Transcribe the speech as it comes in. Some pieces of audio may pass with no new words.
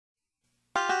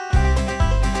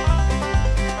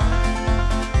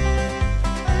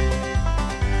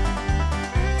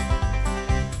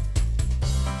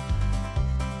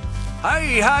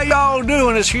Hey, how y'all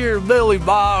doing? It's here Billy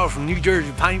Bob from New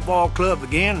Jersey Paintball Club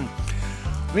again.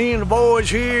 Me and the boys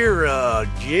here,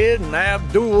 Jed and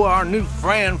Abdul, our new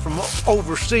friend from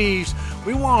overseas,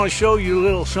 we want to show you a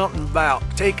little something about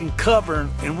taking cover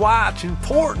and why it's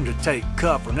important to take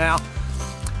cover. Now,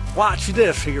 watch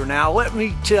this here. Now, let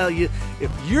me tell you,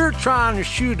 if you're trying to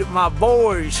shoot at my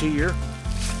boys here,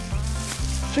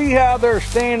 see how they're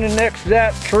standing next to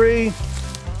that tree?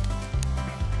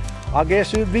 I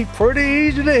guess it would be pretty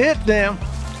easy to hit them.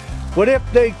 But if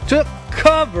they took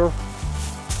cover,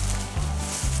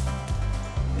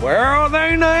 where are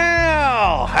they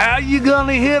now? How you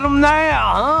gonna hit them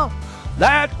now, huh?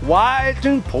 That's why it's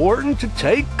important to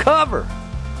take cover.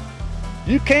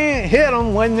 You can't hit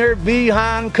them when they're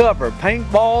behind cover.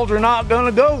 Paintballs are not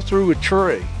gonna go through a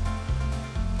tree.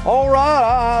 All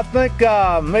right, I think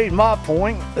I made my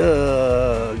point.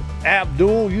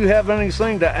 Abdul, you have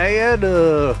anything to add?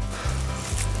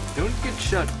 Don't get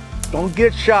shot. Don't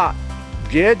get shot.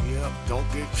 Jed? Yep,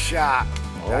 don't get shot.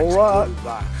 All right. Good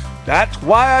advice. That's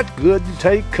why it's good to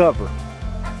take cover.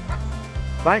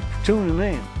 Thanks for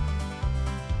tuning in.